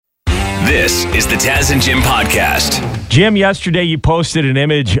This is the Taz and Jim podcast. Jim, yesterday you posted an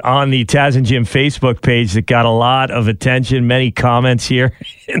image on the Taz and Jim Facebook page that got a lot of attention, many comments here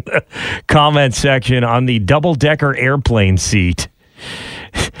in the comment section on the double-decker airplane seat.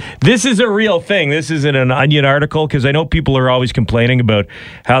 This is a real thing. This isn't an Onion article, because I know people are always complaining about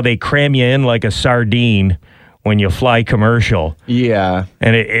how they cram you in like a sardine when you fly commercial. Yeah.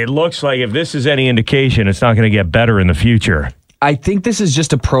 And it looks like, if this is any indication, it's not going to get better in the future. I think this is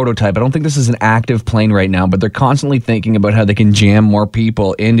just a prototype. I don't think this is an active plane right now, but they're constantly thinking about how they can jam more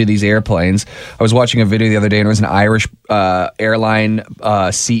people into these airplanes. I was watching a video the other day, and it was an Irish airline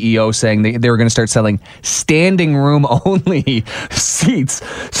CEO saying they were going to start selling standing room only seats.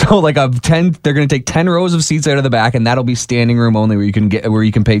 So like they're going to take 10 rows of seats out of the back, and that'll be standing room only, where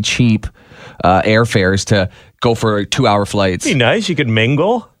you can pay cheap airfares to go for 2-hour flights. Be nice. You could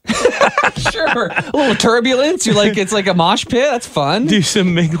mingle. Sure. A little turbulence. It's like a mosh pit. That's fun. Do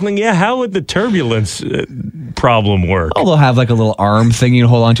some mingling. Yeah, how would the turbulence problem work? Oh, they'll have like a little arm thing you can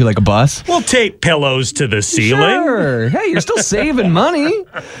hold on to like a bus. We'll tape pillows to the ceiling. Sure. Hey, you're still saving money.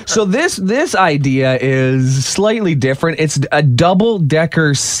 So this idea is slightly different. It's a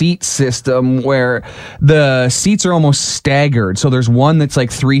double-decker seat system where the seats are almost staggered. So there's one that's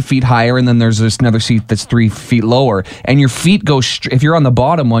like 3 feet higher, and then there's this another seat that's 3 feet lower. And your feet go, if you're on the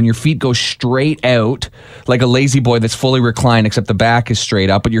bottom one, your feet go straight out like a lazy boy that's fully reclined, except the back is straight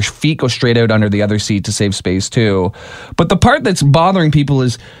up, but your feet go straight out under the other seat to save space too. But the part that's bothering people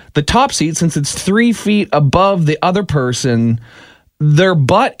is the top seat, since it's 3 feet above the other person, their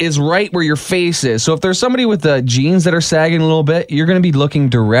butt is right where your face is. So if there's somebody with the jeans that are sagging a little bit, you're going to be looking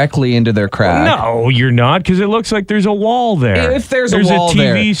directly into their crack. No, you're not, because it looks like there's a wall there. If there's a wall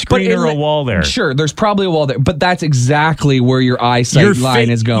there. There's a TV screen or a wall there. Sure, there's probably a wall there, but that's exactly where your eyesight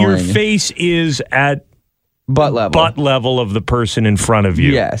line is going. Your face is at butt level of the person in front of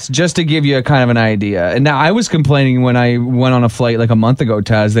you. Yes, just to give you a kind of an idea. And now I was complaining when I went on a flight like a month ago,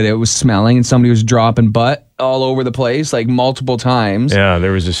 Taz, that it was smelling and somebody was dropping butt all over the place, like multiple times. Yeah,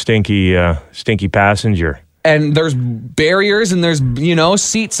 there was a stinky passenger. And there's barriers and there's,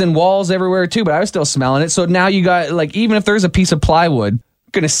 seats and walls everywhere too, but I was still smelling it. So now you got, like, even if there's a piece of plywood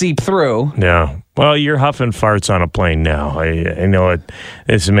going to seep through. Yeah. Well, you're huffing farts on a plane now. I know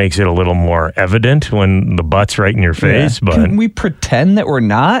this makes it a little more evident when the butt's right in your face, but can we pretend that we're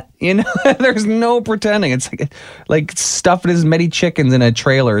not? There's no pretending. It's like stuffing as many chickens in a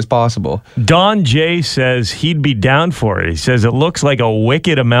trailer as possible. Don J says he'd be down for it. He says it looks like a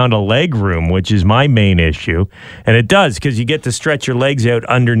wicked amount of leg room, which is my main issue. And it does, because you get to stretch your legs out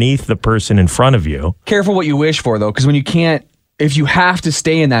underneath the person in front of you. Careful what you wish for, though, because if you have to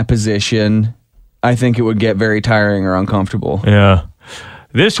stay in that position, I think it would get very tiring or uncomfortable. Yeah.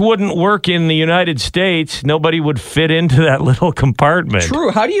 This wouldn't work in the United States. Nobody would fit into that little compartment.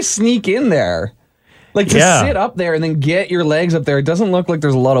 True. How do you sneak in there? Like, to sit up there and then get your legs up there, it doesn't look like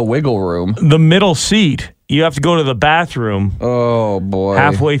there's a lot of wiggle room. The middle seat, you have to go to the bathroom. Oh, boy.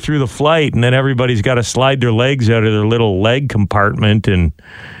 Halfway through the flight, and then everybody's got to slide their legs out of their little leg compartment and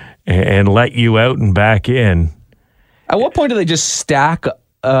let you out and back in. At what point do they just stack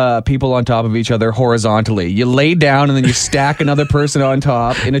people on top of each other horizontally? You lay down and then you stack another person on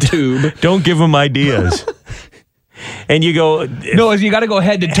top in a tube. Don't give them ideas. And you go... No, you got to go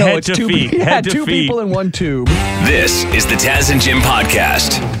head to toe. It's two feet. Two people in one tube. This is the Taz and Jim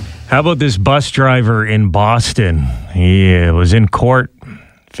podcast. How about this bus driver in Boston? He was in court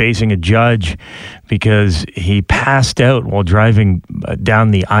facing a judge because he passed out while driving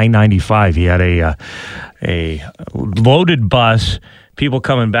down the I-95. He had a loaded bus, people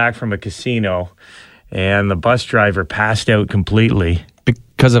coming back from a casino, and the bus driver passed out completely.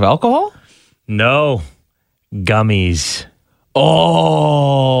 Because of alcohol? No. Gummies.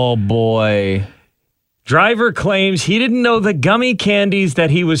 Oh, boy. Driver claims he didn't know the gummy candies that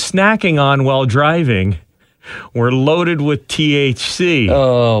he was snacking on while driving were loaded with THC.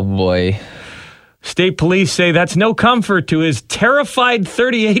 Oh, boy. State police say that's no comfort to his terrified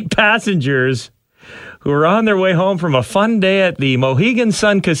 38 passengers who were on their way home from a fun day at the Mohegan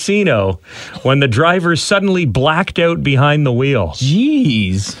Sun Casino when the driver suddenly blacked out behind the wheel.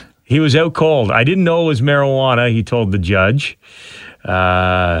 Jeez. He was out cold. I didn't know it was marijuana, he told the judge.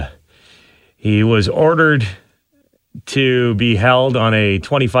 He was ordered to be held on a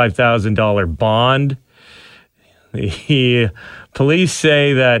 $25,000 bond. The police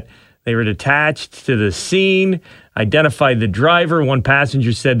say that they were detached to the scene, identified the driver. One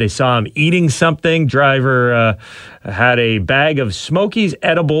passenger said they saw him eating something. Driver had a bag of Smokies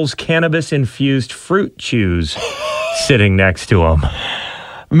edibles, cannabis-infused fruit chews sitting next to him.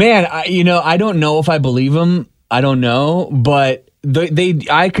 Man, I don't know if I believe him. I don't know, but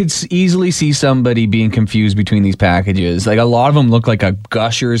I could easily see somebody being confused between these packages. Like a lot of them look like a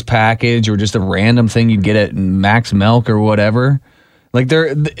Gushers package or just a random thing you'd get at Max Milk or whatever. Like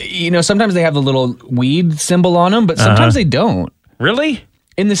they're, sometimes they have the little weed symbol on them, but sometimes they don't. Really?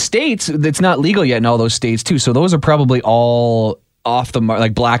 In the States, it's not legal yet in all those states too. So those are probably all off the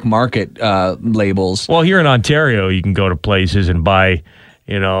like black market labels. Well, here in Ontario, you can go to places and buy,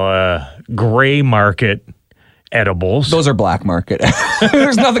 gray market edibles. Those are black market.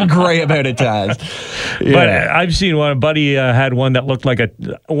 There's nothing gray about it, Taz. Yeah. But I've seen one. A buddy had one that looked like a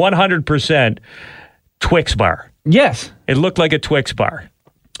 100% Twix bar. Yes. It looked like a Twix bar.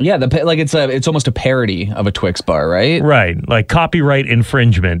 Yeah, it's almost a parody of a Twix bar, right? Right, like copyright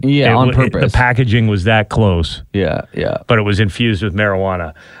infringement. Yeah, on purpose. The packaging was that close. Yeah. But it was infused with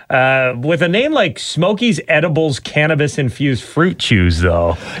marijuana. With a name like Smokies Edibles Cannabis Infused Fruit Chews,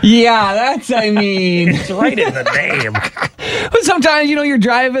 though. Yeah, it's right in the name. But sometimes, you're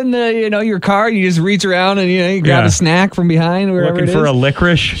driving your car and you just reach around and, you grab a snack from behind wherever Looking for a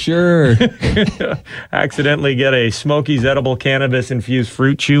licorice? Sure. Accidentally get a Smokies Edible Cannabis Infused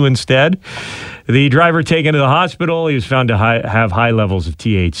Fruit Chew instead. The driver taken to the hospital. He was found to have high levels of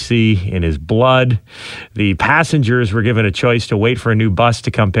THC in his blood. The passengers were given a choice to wait for a new bus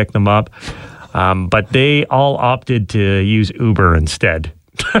to come pick them up, but they all opted to use Uber instead.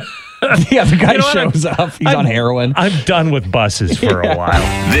 Yeah, the guy shows up. He's on heroin. I'm done with buses for a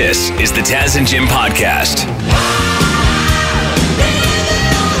while. This is the Taz and Jim podcast.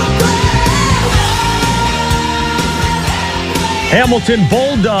 Hamilton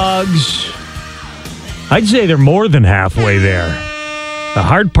Bulldogs. I'd say they're more than halfway there. The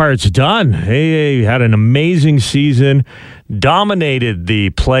hard part's done. They had an amazing season, dominated the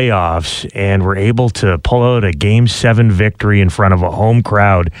playoffs, and were able to pull out a Game 7 victory in front of a home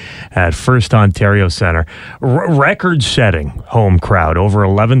crowd at First Ontario Centre. Record-setting home crowd, over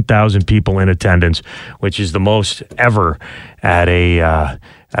 11,000 people in attendance, which is the most ever at an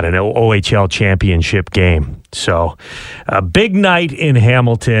OHL championship game. So a big night in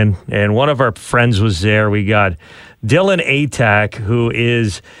Hamilton, and one of our friends was there. We got Dylan Atack, who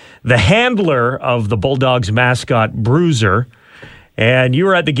is the handler of the Bulldogs mascot, Bruiser. And you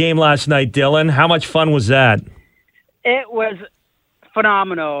were at the game last night, Dylan. How much fun was that? It was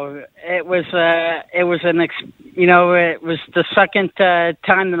phenomenal. It was it was the second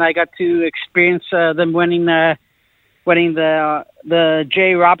time that I got to experience them winning the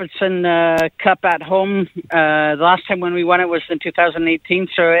Jay Robertson Cup at home. The last time when we won it was in 2018,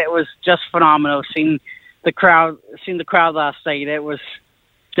 so it was just phenomenal seeing the crowd last night. It was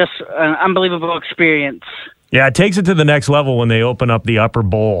just an unbelievable experience. Yeah, it takes it to the next level when they open up the upper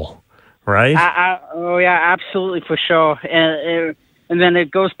bowl, right? Oh yeah, absolutely, for sure. And then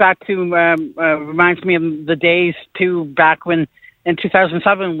it goes back to reminds me of the days too, back when in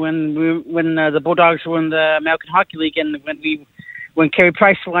 2007 when the Bulldogs won the American Hockey League, and when Carey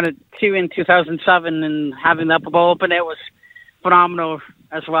Price won it too in 2007, and having the upper bowl open, it was phenomenal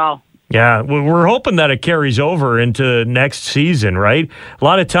as well. Yeah, we're hoping that it carries over into next season, right? A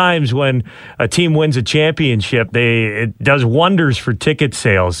lot of times when a team wins a championship, it does wonders for ticket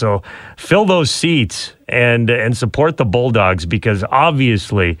sales. So fill those seats and support the Bulldogs, because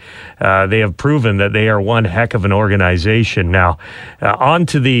obviously they have proven that they are one heck of an organization. Now, on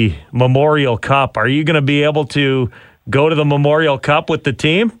to the Memorial Cup. Are you going to be able to go to the Memorial Cup with the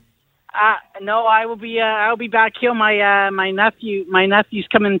team? No, I will be. I'll be back here. My nephew's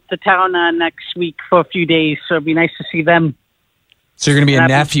coming to town next week for a few days, so it'll be nice to see them. So you're going to be a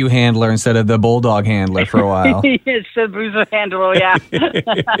nephew handler instead of the Bulldog handler for a while. It's the Bruiser handler, yeah.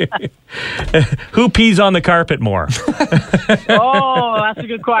 Who pees on the carpet more? Oh, that's a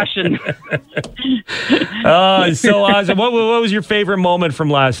good question. So awesome. What was your favorite moment from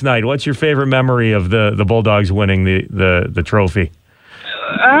last night? What's your favorite memory of the Bulldogs winning the trophy?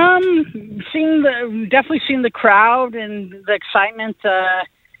 Definitely seeing the crowd and the excitement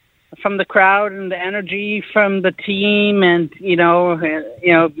from the crowd and the energy from the team, and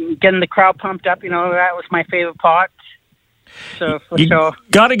getting the crowd pumped up. That was my favorite part. So for sure,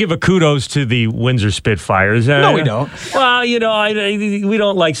 got to give a kudos to the Windsor Spitfires. No, we don't. Well, we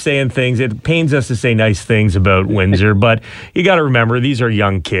don't like saying things. It pains us to say nice things about Windsor, but you got to remember these are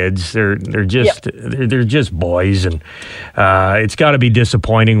young kids. They're just boys, and it's got to be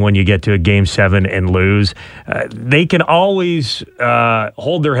disappointing when you get to a Game 7 and lose. They can always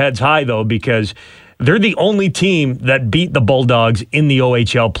hold their heads high though, because they're the only team that beat the Bulldogs in the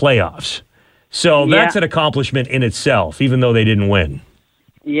OHL playoffs. So that's an accomplishment in itself, even though they didn't win.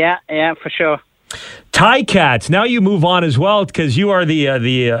 Yeah, for sure. Ticats. Now you move on as well because you are the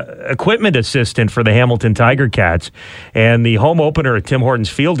equipment assistant for the Hamilton Tiger Cats, and the home opener at Tim Hortons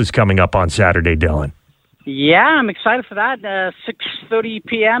Field is coming up on Saturday, Dylan. Yeah, I'm excited for that. 6:30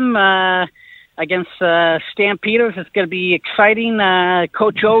 p.m. Against Stampeders. It's going to be exciting.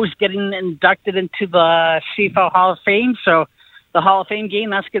 Coach O's getting inducted into the CFL Hall of Fame, so the Hall of Fame game,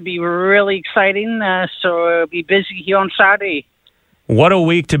 that's going to be really exciting. So it'll be busy here on Saturday. What a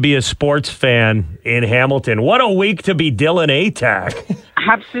week to be a sports fan in Hamilton. What a week to be Dylan Atack.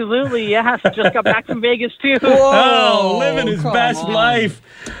 Absolutely, yes. Just got back from Vegas, too. Whoa, living his best life.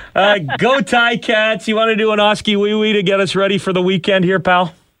 Go Ticats. You want to do an Oski Wee Wee to get us ready for the weekend here,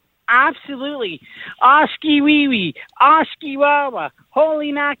 pal? Absolutely. Oski Wee Wee, Oski Wawa,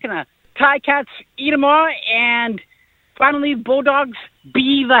 Holy Nakana, Ticats, eat 'em all, and finally, Bulldogs,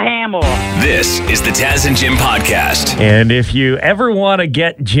 be the Hammer. This is the Taz and Jim podcast. And if you ever want to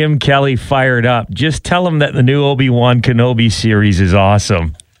get Jim Kelly fired up, just tell him that the new Obi-Wan Kenobi series is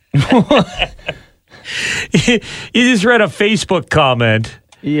awesome. You just read a Facebook comment.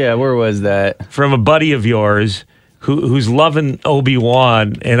 Yeah, where was that? From a buddy of yours who's loving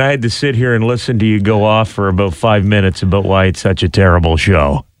Obi-Wan, and I had to sit here and listen to you go off for about 5 minutes about why it's such a terrible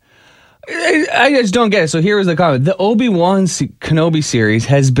show. I just don't get it. So here was the comment. The Obi-Wan Kenobi series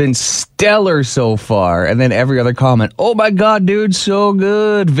has been stellar so far. And then every other comment, oh my God, dude, so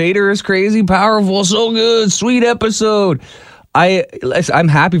good. Vader is crazy, powerful, so good. Sweet episode. I'm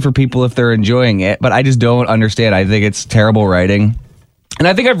happy for people if they're enjoying it, but I just don't understand. I think it's terrible writing. And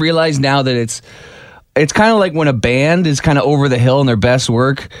I think I've realized now that it's kind of like when a band is kind of over the hill and their best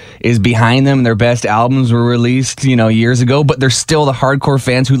work is behind them and their best albums were released, years ago, but they're still the hardcore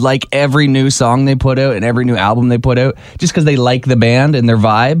fans who like every new song they put out and every new album they put out just because they like the band and their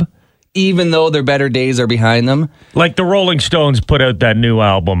vibe, even though their better days are behind them. Like the Rolling Stones put out that new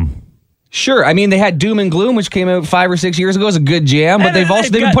album. Sure. I mean, they had Doom and Gloom, which came out 5 or 6 years ago. It's a good jam, but they've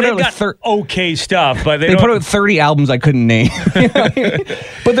put out like okay stuff, but they put out 30 albums I couldn't name.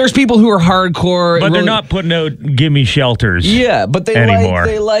 But there's people who are hardcore, but they're not putting out "Gimme Shelters." Yeah, but they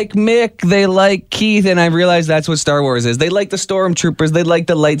like Mick, they like Keith, and I realize that's what Star Wars is. They like the Stormtroopers, they like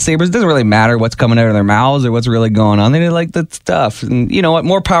the lightsabers. It doesn't really matter what's coming out of their mouths or what's really going on. They like the stuff, and you know what?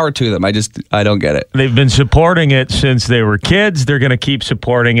 More power to them. I don't get it. They've been supporting it since they were kids. They're going to keep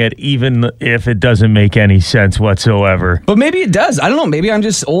supporting it, even if it doesn't make any sense whatsoever. But maybe it does. I don't know. Maybe I'm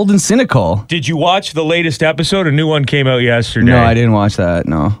just old and cynical. Did you watch the latest episode? A new one came out yesterday. No, I didn't watch that.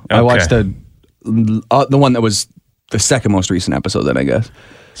 No. Okay. I watched the one that was the second most recent episode then, I guess.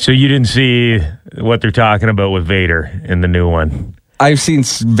 So you didn't see what they're talking about with Vader in the new one? I've seen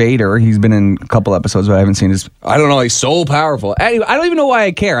Vader. He's been in a couple episodes, but I haven't seen his. I don't know. He's so powerful. Anyway, I don't even know why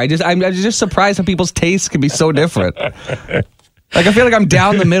I care. I'm just surprised how people's tastes can be so different. Like, I feel like I'm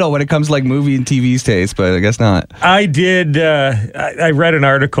down the middle when it comes to like movie and TV's taste, but I guess not. I did. I read an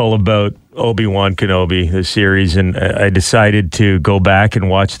article about Obi-Wan Kenobi, the series, and I decided to go back and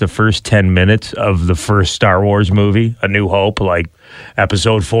watch the first 10 minutes of the first Star Wars movie, A New Hope, like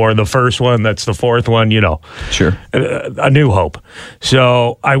Episode 4, the first one, that's the fourth one, Sure. A New Hope.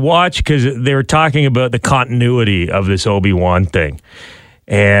 So I watched because they were talking about the continuity of this Obi-Wan thing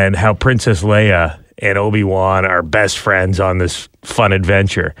and how Princess Leia and Obi-Wan are best friends on this fun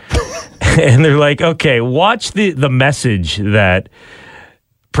adventure. And they're like, okay, watch the message that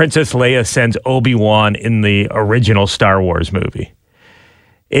Princess Leia sends Obi-Wan in the original Star Wars movie.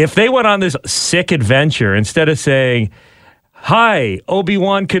 If they went on this sick adventure, instead of saying, hi,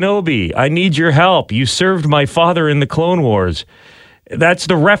 Obi-Wan Kenobi, I need your help. You served my father in the Clone Wars. That's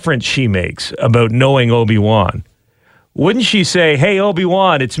the reference she makes about knowing Obi-Wan. Wouldn't she say, hey,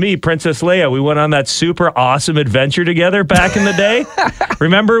 Obi-Wan, it's me, Princess Leia. We went on that super awesome adventure together back in the day.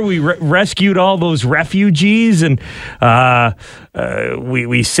 Remember, we rescued all those refugees and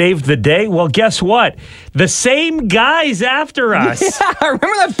we saved the day. Well, guess what? The same guy's after us. Yeah,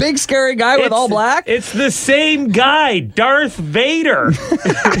 remember that big scary guy with all black? It's the same guy, Darth Vader.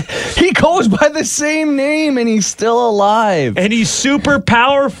 He goes by the same name and he's still alive. And he's super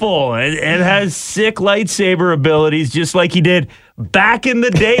powerful and has sick lightsaber abilities, just like he did back in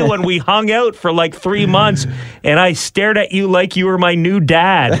the day when we hung out for like 3 months and I stared at you like you were my new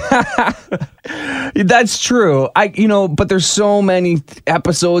dad. That's true. But there's so many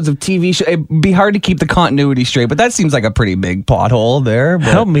episodes of TV shows. It'd be hard to keep the continuity straight, but that seems like a pretty big pothole there. But.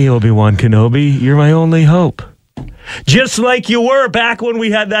 Help me, Obi-Wan Kenobi. You're my only hope. Just like you were back when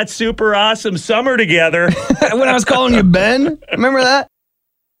we had that super awesome summer together. When I was calling you Ben. Remember that?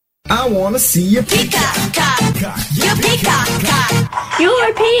 I want to see you peacock. You peacock. You're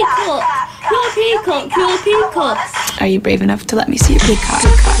a peacock. You're a peacock. You're a peacock. Are you brave enough to let me see your peacock?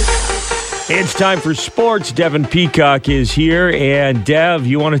 It's time for sports. Devin Peacock is here. And Dev,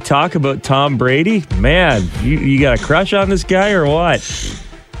 you want to talk about Tom Brady? Man, you got a crush on this guy or what?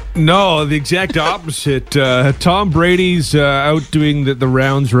 No, the exact opposite. Tom Brady's out doing the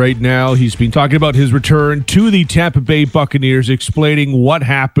rounds right now. He's been talking about his return to the Tampa Bay Buccaneers, explaining what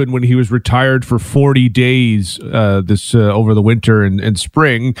happened when he was retired for 40 days over the winter and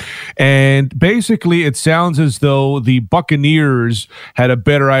spring. And basically, it sounds as though the Buccaneers had a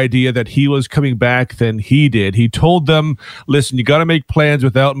better idea that he was coming back than he did. He told them, listen, you got to make plans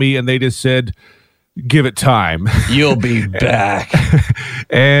without me. And they just said, give it time. You'll be back.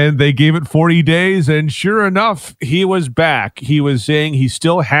 And they gave it 40 days, and sure enough, he was back. He was saying he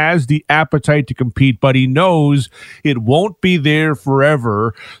still has the appetite to compete, but he knows it won't be there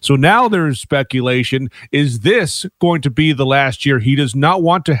forever. So now there's speculation. Is this going to be the last year? He does not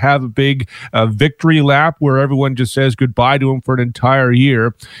want to have a big victory lap where everyone just says goodbye to him for an entire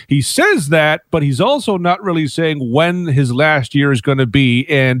year. He says that, but he's also not really saying when his last year is going to be.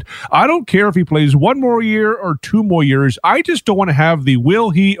 And I don't care if he plays one more year or 2 more years. I just don't want to have the will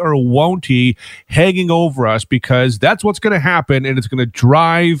he or won't he hanging over us, because that's what's going to happen, and it's going to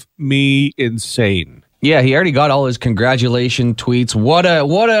drive me insane. Yeah, he already got all his congratulation tweets. What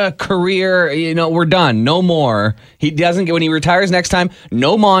a career. We're done. No more. He doesn't get, when he retires next time,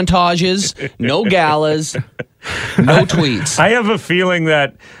 no montages, no galas, no tweets. I have a feeling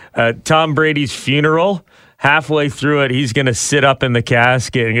that Tom Brady's funeral, halfway through it, he's going to sit up in the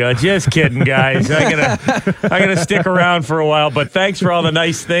casket and go, just kidding, guys. I'm gonna stick around for a while, but thanks for all the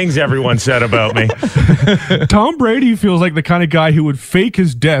nice things everyone said about me. Tom Brady feels like the kind of guy who would fake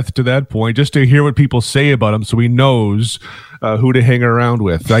his death to that point just to hear what people say about him so he knows who to hang around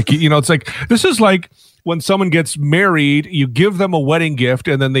with. Like, it's like, this is like when someone gets married, you give them a wedding gift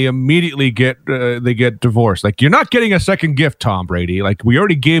and then they immediately get divorced. Like, you're not getting a second gift, Tom Brady. Like, we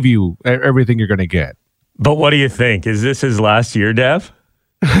already gave you everything you're going to get. But what do you think? Is this his last year, Dev?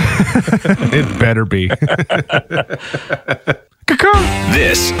 It better be.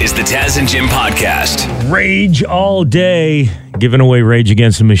 This is the Taz and Jim podcast. Rage all day. Giving away Rage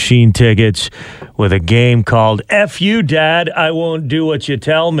Against the Machine tickets with a game called F You, Dad, I Won't Do What You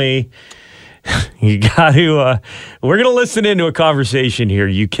Tell Me. You got to, we're going to listen into a conversation here.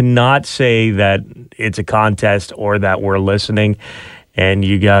 You cannot say that it's a contest or that we're listening. And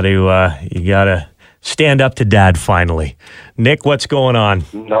you got to stand up to Dad finally. Nick, what's going on?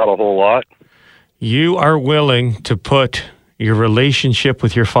 Not a whole lot. You are willing to put your relationship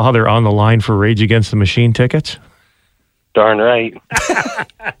with your father on the line for Rage Against the Machine tickets? Darn right.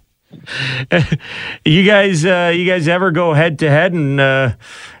 You guys ever go head to head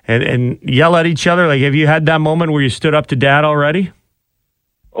and yell at each other? Like, have you had that moment where you stood up to Dad already?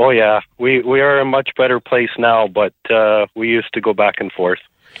 Oh yeah, we are in a much better place now, but we used to go back and forth.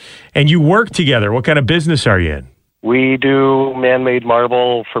 And you work together. What kind of business are you in? We do man-made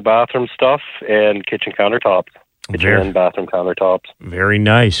marble for bathroom stuff and kitchen countertops. Kitchen and bathroom countertops. Very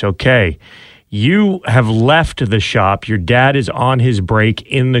nice. Okay. You have left the shop. Your dad is on his break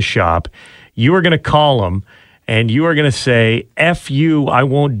in the shop. You are going to call him, and you are going to say, F you, I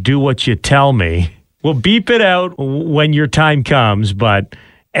won't do what you tell me. We'll beep it out when your time comes, but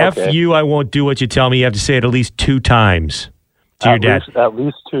F you, I won't do what you tell me. You have to say it at least 2 times. To your dad. At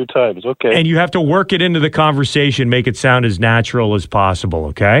least 2 times, okay. And you have to work it into the conversation, make it sound as natural as possible,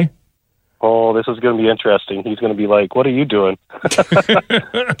 okay? Oh, this is going to be interesting. He's going to be like, what are you doing?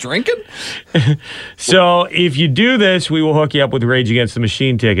 Drinking? So if you do this, we will hook you up with Rage Against the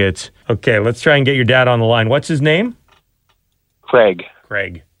Machine tickets. Okay, let's try and get your dad on the line. What's his name? Craig.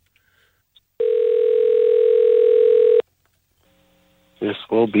 This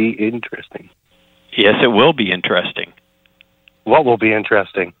will be interesting. Yes, it will be interesting. What will be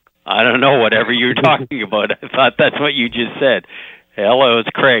interesting? I don't know, whatever you're talking about. I thought that's what you just said. Hello, it's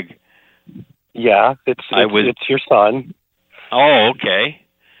Craig. Yeah, it's your son. Oh, okay.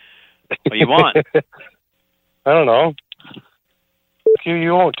 What do you want? I don't know.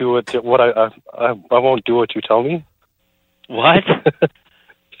 You won't do it. I won't do what you tell me. What?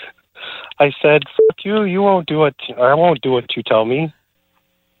 I said, fuck you. You won't do it. I won't do what you tell me.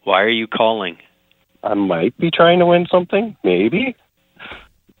 Why are you calling? I might be trying to win something. Maybe.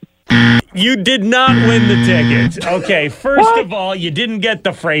 You did not win the tickets. Okay, first of all, you didn't get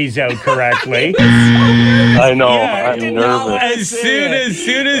the phrase out correctly. I know. I'm nervous. As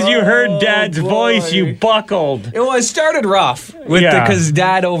soon as you heard Dad's voice, you buckled. It started rough because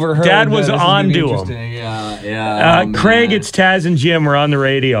Dad overheard. Dad was on to him. Yeah. Craig, it's Taz and Jim. We're on the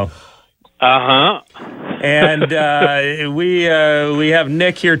radio. Uh-huh. And we have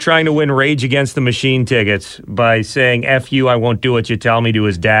Nick here trying to win Rage Against the Machine tickets by saying "F you, I won't do what you tell me" to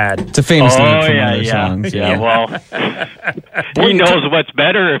his dad. It's a famous lyric from one of their yeah. songs. Yeah, well, he knows what's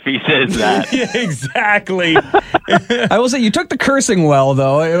better if he says that. Yeah, exactly. I will say you took the cursing well,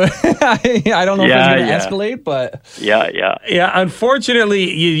 though. I don't know if it's going to escalate, but Yeah,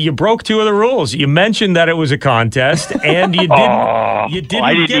 unfortunately, you broke two of the rules. You mentioned that it was a contest, and you didn't. I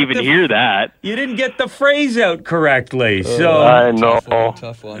didn't even hear that. You didn't get the phrase out correctly. So I know.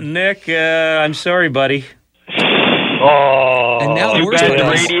 tough one. Nick, I'm sorry, buddy. And now the Too worst bad the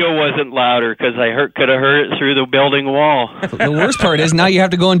part is, radio wasn't louder because I could have heard it through the building wall. the worst part is now you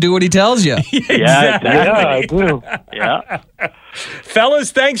have to go and do what he tells you. Yeah, exactly. Yeah, I do. Yeah.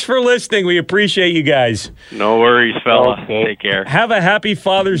 Fellas, thanks for listening. We appreciate you guys. No worries, fella. Okay. Take care. Have a happy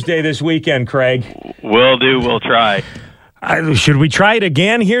Father's Day this weekend, Craig. Will do. We'll try. Should we try it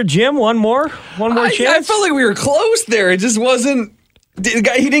again here, Jim? One more chance? I felt like we were close there. It just wasn't. He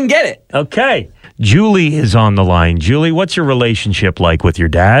didn't get it. Okay. Julie is on the line. Julie, what's your relationship like with your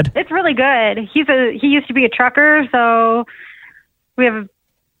dad? It's really good. He used to be a trucker, so we have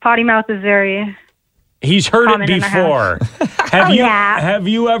potty mouth is very. He's heard it common in our before. Have you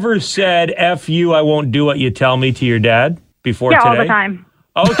yeah. ever said "F you, I won't do what you tell me" to your dad before Yeah, today? all the time.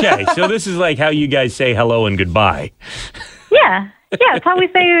 Okay, so this is like how you guys say hello and goodbye. Yeah, it's how we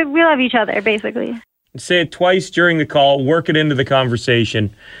say we love each other, basically. Say it twice during the call, work it into the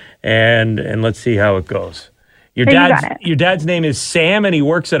conversation, and let's see how it goes. Your Hey, you got it. dad's name is Sam, and he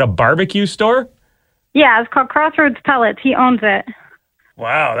works at a barbecue store? Yeah, it's called Crossroads Pellets. He owns it.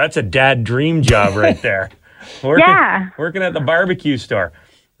 Wow, that's a dad dream job right there. Working at the barbecue store.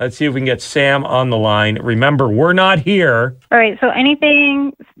 Let's see if we can get Sam on the line. Remember, we're not here. All right, so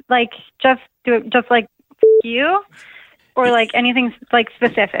anything like just do it just like you, or like anything like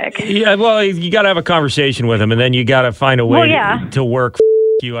specific. Yeah, well, you got to have a conversation with him, and then you got to find a way to work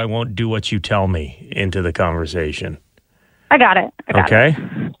you, I won't do what you tell me into the conversation. I got it. Okay.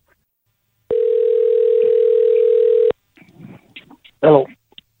 Hello.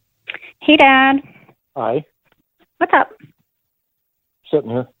 Hey, Dad. Hi. What's up? Sitting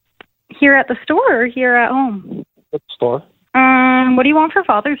here Here at the store or here at home? at the store. What do you want for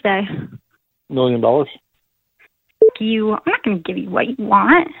Father's Day? $1 million. I'm not going to give you what you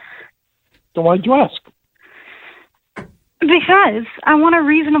want. So why'd you ask? Because I want a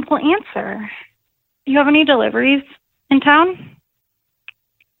reasonable answer. You have any deliveries in town?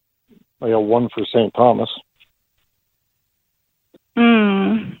 I got one for St. Thomas.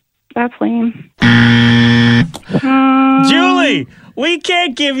 That's lame. Julie, we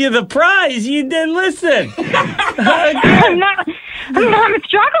can't give you the prize. You didn't listen. I'm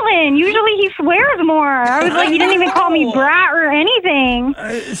struggling. Usually he swears more. I was like, he didn't even call me brat or anything.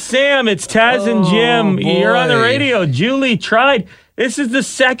 Sam, it's Taz and Jim. boy. You're on the radio. Julie tried. This is the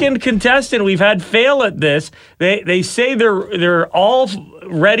second contestant we've had fail at this. They say they're all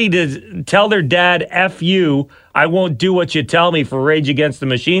ready to tell their dad, "F you, I won't do what you tell me" for Rage Against the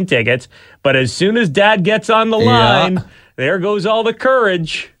Machine tickets. But as soon as dad gets on the line, there goes all the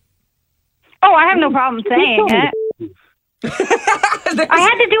courage. Oh, I have no problem saying it. I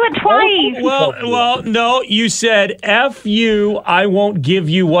had to do it twice. Well, no, you said "F you, I won't give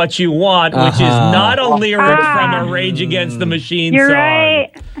you what you want," which is not a lyric from a Rage Against the Machine You're song.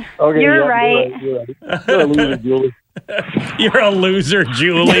 right. Okay, You're yeah, right. You're a loser, Julie. You're a loser,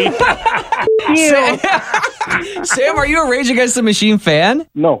 Julie. Sam, are you a Rage Against the Machine fan?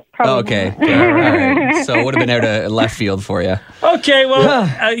 No. Oh, okay. Yeah, all right. So it would have been out of left field for you. Okay,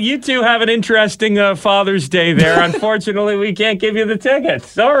 well, you two have an interesting Father's Day there. Unfortunately, we can't give you the tickets.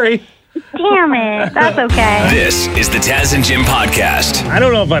 Sorry. Damn it. That's okay. This is the Taz and Jim podcast. I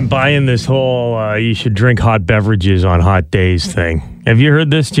don't know if I'm buying this whole you should drink hot beverages on hot days thing. Have you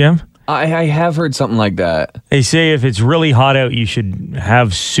heard this, Jim? I have heard something like that. They say if it's really hot out, you should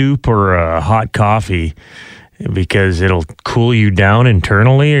have soup or hot coffee because it'll cool you down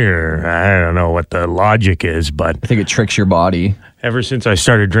internally, or I don't know what the logic is, but I think it tricks your body. Ever since I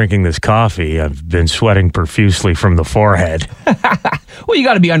started drinking this coffee, I've been sweating profusely from the forehead. Well, you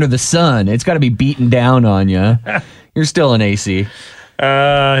got to be under the sun. It's got to be beating down on you. You're still in AC. Should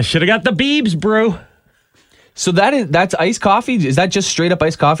have got the Beebs brew. So that's iced coffee? Is that just straight up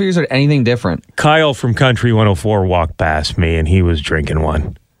iced coffee, or is there anything different? Kyle from Country 104 walked past me, and he was drinking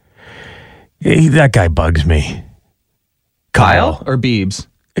one. That guy bugs me. Kyle or Beebs?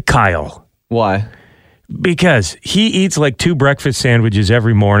 Kyle. Why? Because he eats like 2 breakfast sandwiches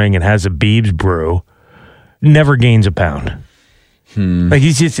every morning and has a Beebs brew. Never gains a pound. Like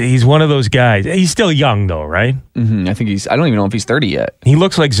he's one of those guys. He's still young though, right? I think I don't even know if he's 30 yet. He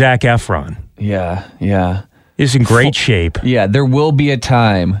looks like Zac Efron. Yeah. He's in great shape. Yeah, there will be a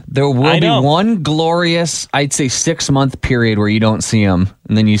time. There will be know. one glorious, I'd say 6-month period where you don't see him.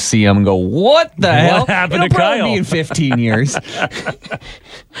 And then you see him and go, what the hell? What happened It'll to probably Kyle? be in 15 years.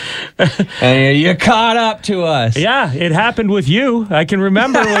 And you caught up to us. Yeah, it happened with you. I can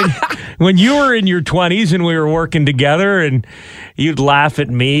remember when you were in your 20s and we were working together and you'd laugh at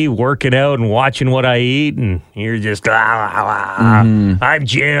me working out and watching what I eat and you're just, I'm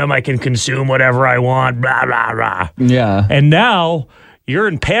Jim, I can consume whatever I want, blah, blah, blah. Yeah. And now you're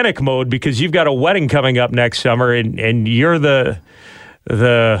in panic mode because you've got a wedding coming up next summer and you're the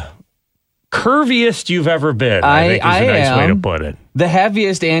curviest you've ever been, I think is a nice way to put it. The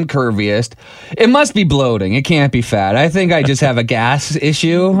heaviest and curviest. It must be bloating. It can't be fat. I think I just have a gas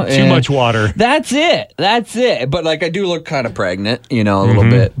issue. Too much water. That's it. But like I do look kind of pregnant, a little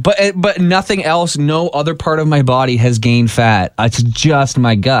bit. But nothing else, no other part of my body has gained fat. It's just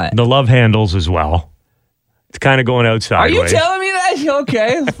my gut. The love handles as well. It's kind of going outside. Are you telling me that?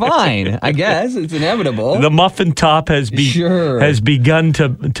 Okay, fine. I guess it's inevitable. The muffin top has begun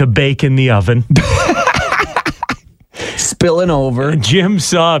to bake in the oven. Spilling over. Jim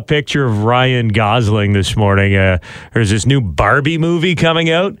saw a picture of Ryan Gosling this morning. There's this new Barbie movie coming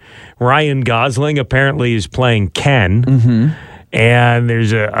out. Ryan Gosling apparently is playing Ken. And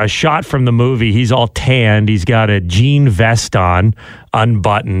there's a shot from the movie. He's all tanned. He's got a jean vest on,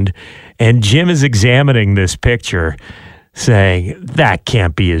 unbuttoned. And Jim is examining this picture, saying, that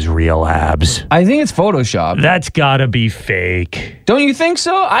can't be his real abs. I think it's Photoshop. That's got to be fake. Don't you think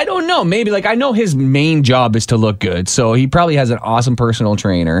so? I don't know. Maybe. I know his main job is to look good. So he probably has an awesome personal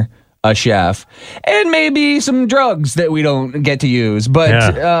trainer, a chef, and maybe some drugs that we don't get to use.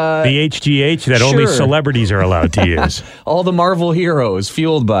 But the HGH that only celebrities are allowed to use. All the Marvel heroes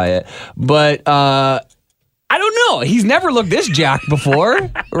fueled by it. But I don't know. He's never looked this jacked before,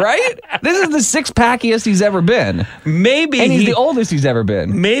 right? This is the six-packiest he's ever been. Maybe and he's the oldest he's ever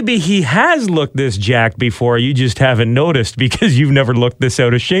been. Maybe he has looked this jacked before. You just haven't noticed because you've never looked this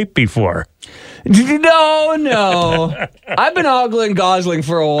out of shape before. No. I've been ogling Gosling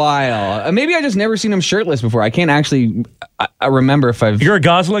for a while. Maybe I just never seen him shirtless before. I can't actually I remember if I've... You're a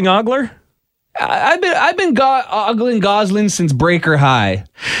Gosling ogler? I've been ogling Gosling since Breaker High.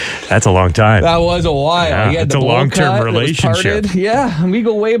 That's a long time. That was a while. Yeah, it's a long-term relationship. Yeah, we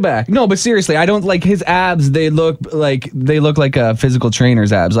go way back. No, but seriously, I don't like his abs. They look like a physical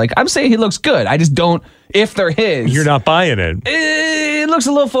trainer's abs. Like I'm saying, he looks good. I just don't. If they're his, you're not buying it. It looks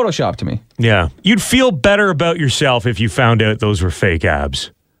a little Photoshop to me. Yeah, you'd feel better about yourself if you found out those were fake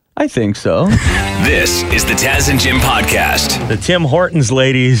abs. I think so. This is the Taz and Jim podcast. The Tim Hortons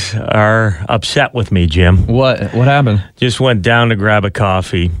ladies are upset with me, Jim. What happened? Just went down to grab a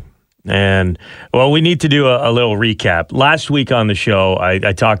coffee. And, well, we need to do a little recap. Last week on the show, I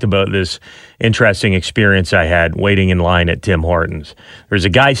talked about this interesting experience I had waiting in line at Tim Hortons. There's a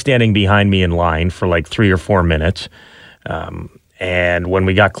guy standing behind me in line for like 3 or 4 minutes. And when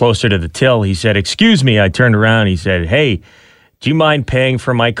we got closer to the till, he said, "Excuse me." I turned around. He said, "Hey, do you mind paying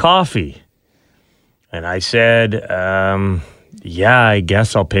for my coffee?" And I said, yeah, I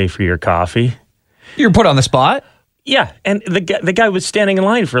guess I'll pay for your coffee. You were put on the spot? Yeah, and the guy was standing in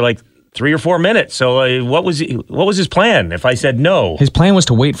line for like 3 or 4 minutes. So what was his plan if I said no? His plan was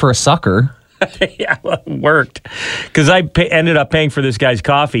to wait for a sucker. Yeah, well, it worked. Because I ended up paying for this guy's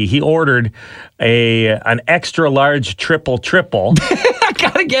coffee. He ordered an extra large triple. I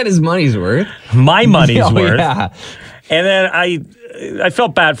gotta get his money's worth. My money's worth. Yeah. And then I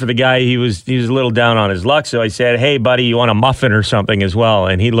felt bad for the guy. He was a little down on his luck. So I said, "Hey, buddy, you want a muffin or something as well?"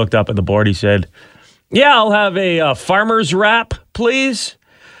 And he looked up at the board. He said, "Yeah, I'll have a farmer's wrap, please."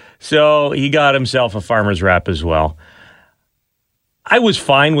 So he got himself a farmer's wrap as well. I was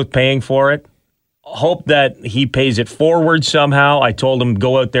fine with paying for it. Hope that he pays it forward somehow. I told him,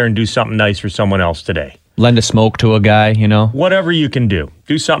 go out there and do something nice for someone else today. Lend a smoke to a guy, Whatever you can do.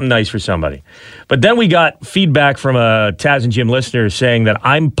 Do something nice for somebody. But then we got feedback from a Taz and Jim listener saying that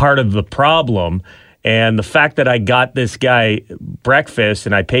I'm part of the problem. And the fact that I got this guy breakfast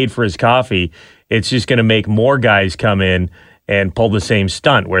and I paid for his coffee, it's just going to make more guys come in and pull the same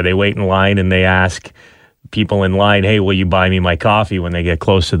stunt where they wait in line and they ask people in line, "Hey, will you buy me my coffee?" when they get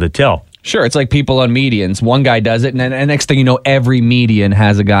close to the till. Sure, it's like people on medians. One guy does it, and then next thing you know, every median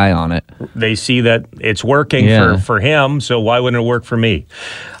has a guy on it. They see that it's working for him, so why wouldn't it work for me?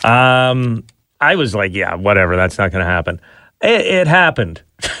 I was like, yeah, whatever, that's not going to happen. It happened.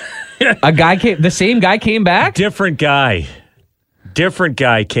 A guy came. The same guy came back? Different guy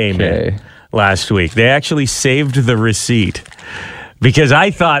came in last week. They actually saved the receipt. Because I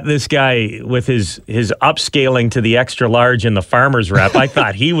thought this guy, with his upscaling to the extra large and the farmer's wrap, I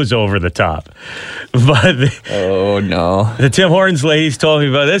thought he was over the top. But oh, no. The Tim Hortons ladies told me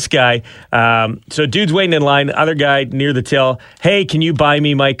about this guy. So dude's waiting in line, other guy near the till. Hey, can you buy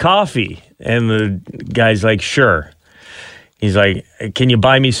me my coffee? And the guy's like, sure. He's like, can you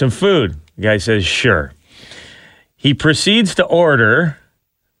buy me some food? The guy says, sure. He proceeds to order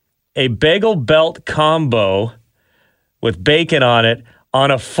a bagel belt combo with bacon on it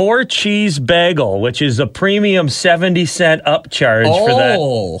on a 4-cheese bagel, which is a premium 70-cent upcharge for that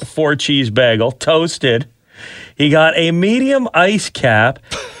 4-cheese bagel, toasted. He got a medium ice cap,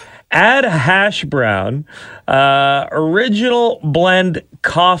 add a hash brown, original blend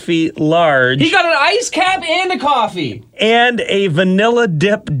coffee large. He got an ice cap and a coffee. And a vanilla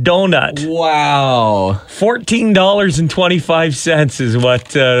dip donut. Wow. $14.25 is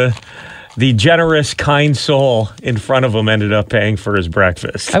what the generous, kind soul in front of him ended up paying for his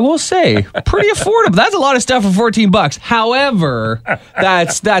breakfast. I will say, pretty affordable. That's a lot of stuff for $14. However,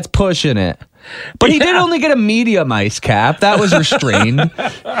 that's pushing it. But he did only get a medium ice cap. That was restrained.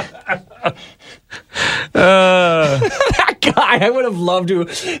 That guy, I would have loved to.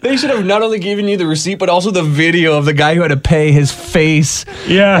 They should have not only given you the receipt, but also the video of the guy who had to pay his face.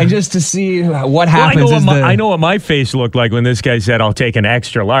 Yeah. And just to see what happens. I know what my face looked like when this guy said, I'll take an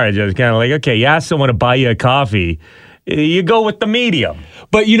extra large. I was kind of like, okay, you ask someone to buy you a coffee. You go with the medium.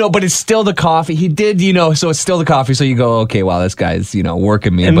 But, but it's still the coffee. He did, so it's still the coffee. So you go, okay, wow, this guy's,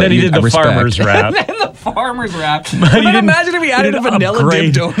 working me. And but then he did the farmer's wrap. And then the farmer's wrap. But imagine if he added a vanilla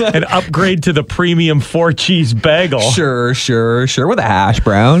dip donut. An upgrade to the premium 4-cheese bagel. Sure. With a hash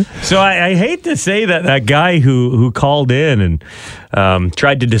brown. So I hate to say that guy who called in and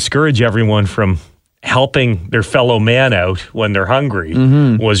tried to discourage everyone from helping their fellow man out when they're hungry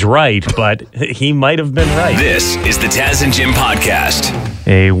was right, but he might have been right. This is the Taz and Jim podcast.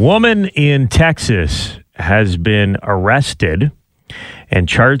 A woman in Texas has been arrested and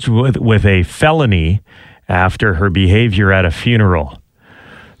charged with a felony after her behavior at a funeral.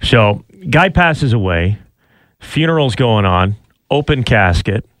 So, guy passes away, funeral's going on, open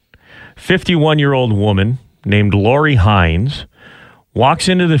casket, 51-year-old woman named Lori Hines walks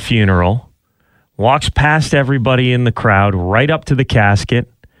into the funeral, walks past everybody in the crowd, right up to the casket,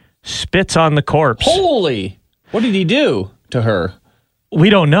 spits on the corpse. Holy! What did he do to her? We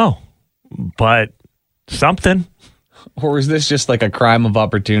don't know, but something. Or is this just like a crime of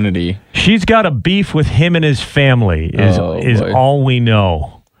opportunity? She's got a beef with him and his family, is all we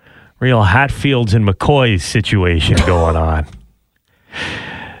know. Real Hatfields and McCoys situation going on.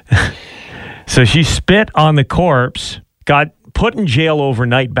 So she spit on the corpse, got put in jail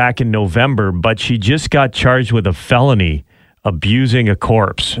overnight back in November, but she just got charged with a felony abusing a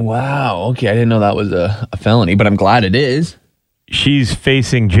corpse. Wow. Okay, I didn't know that was a felony, but I'm glad it is. She's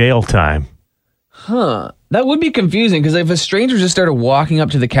facing jail time. Huh. That would be confusing because if a stranger just started walking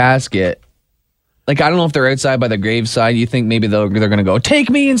up to the casket, like I don't know if they're outside by the graveside, you think maybe they're going to go, take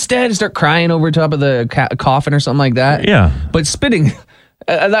me instead, and start crying over top of the coffin or something like that. Yeah. But spitting,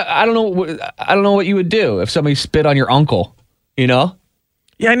 I don't know what you would do if somebody spit on your uncle, Yeah,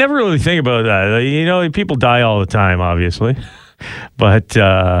 I never really think about that. People die all the time, obviously. But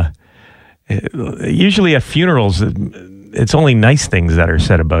usually at funerals, it's only nice things that are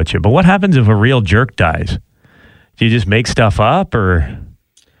said about you. But what happens if a real jerk dies? Do you just make stuff up, or?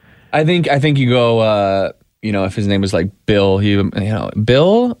 I think you go. If his name was like Bill,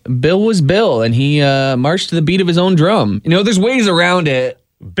 Bill was Bill, and he marched to the beat of his own drum. There's ways around it.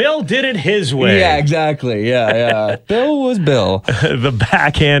 Bill did it his way. Yeah, exactly. Yeah. Bill was Bill. The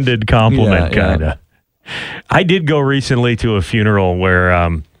backhanded compliment, kind of. I did go recently to a funeral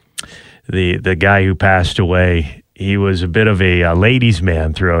where the guy who passed away, he was a bit of a ladies'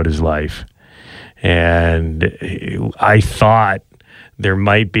 man throughout his life. And I thought there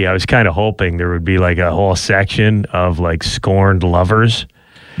might be, I was kind of hoping there would be like a whole section of like scorned lovers.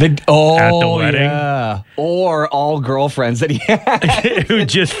 At the wedding. Yeah. Or all girlfriends that he had. Who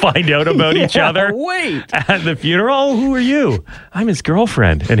just find out about each other. Wait. At the funeral? Who are you? I'm his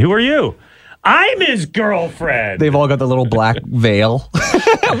girlfriend. And who are you? I'm his girlfriend. They've all got the little black veil.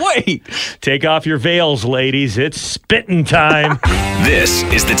 Wait. Take off your veils, ladies. It's spitting time. This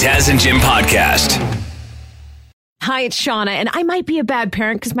is the Taz and Jim podcast. Hi, it's Shauna, and I might be a bad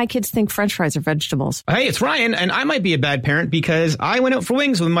parent because my kids think French fries are vegetables. Hey, it's Ryan, and I might be a bad parent because I went out for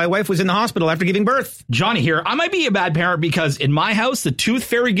wings when my wife was in the hospital after giving birth. Johnny here. I might be a bad parent because in my house, the tooth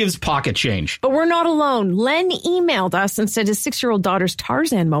fairy gives pocket change. But we're not alone. Len emailed us and said his 6-year-old daughter's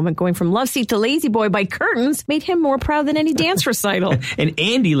Tarzan moment going from love seat to lazy boy by curtains made him more proud than any dance recital. And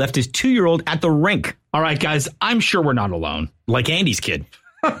Andy left his 2-year-old at the rink. All right, guys, I'm sure we're not alone. Like Andy's kid.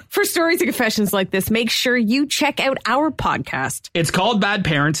 For stories and confessions like this, make sure you check out our podcast. It's called Bad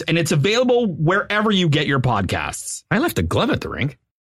Parents, and it's available wherever you get your podcasts. I left a glove at the rink.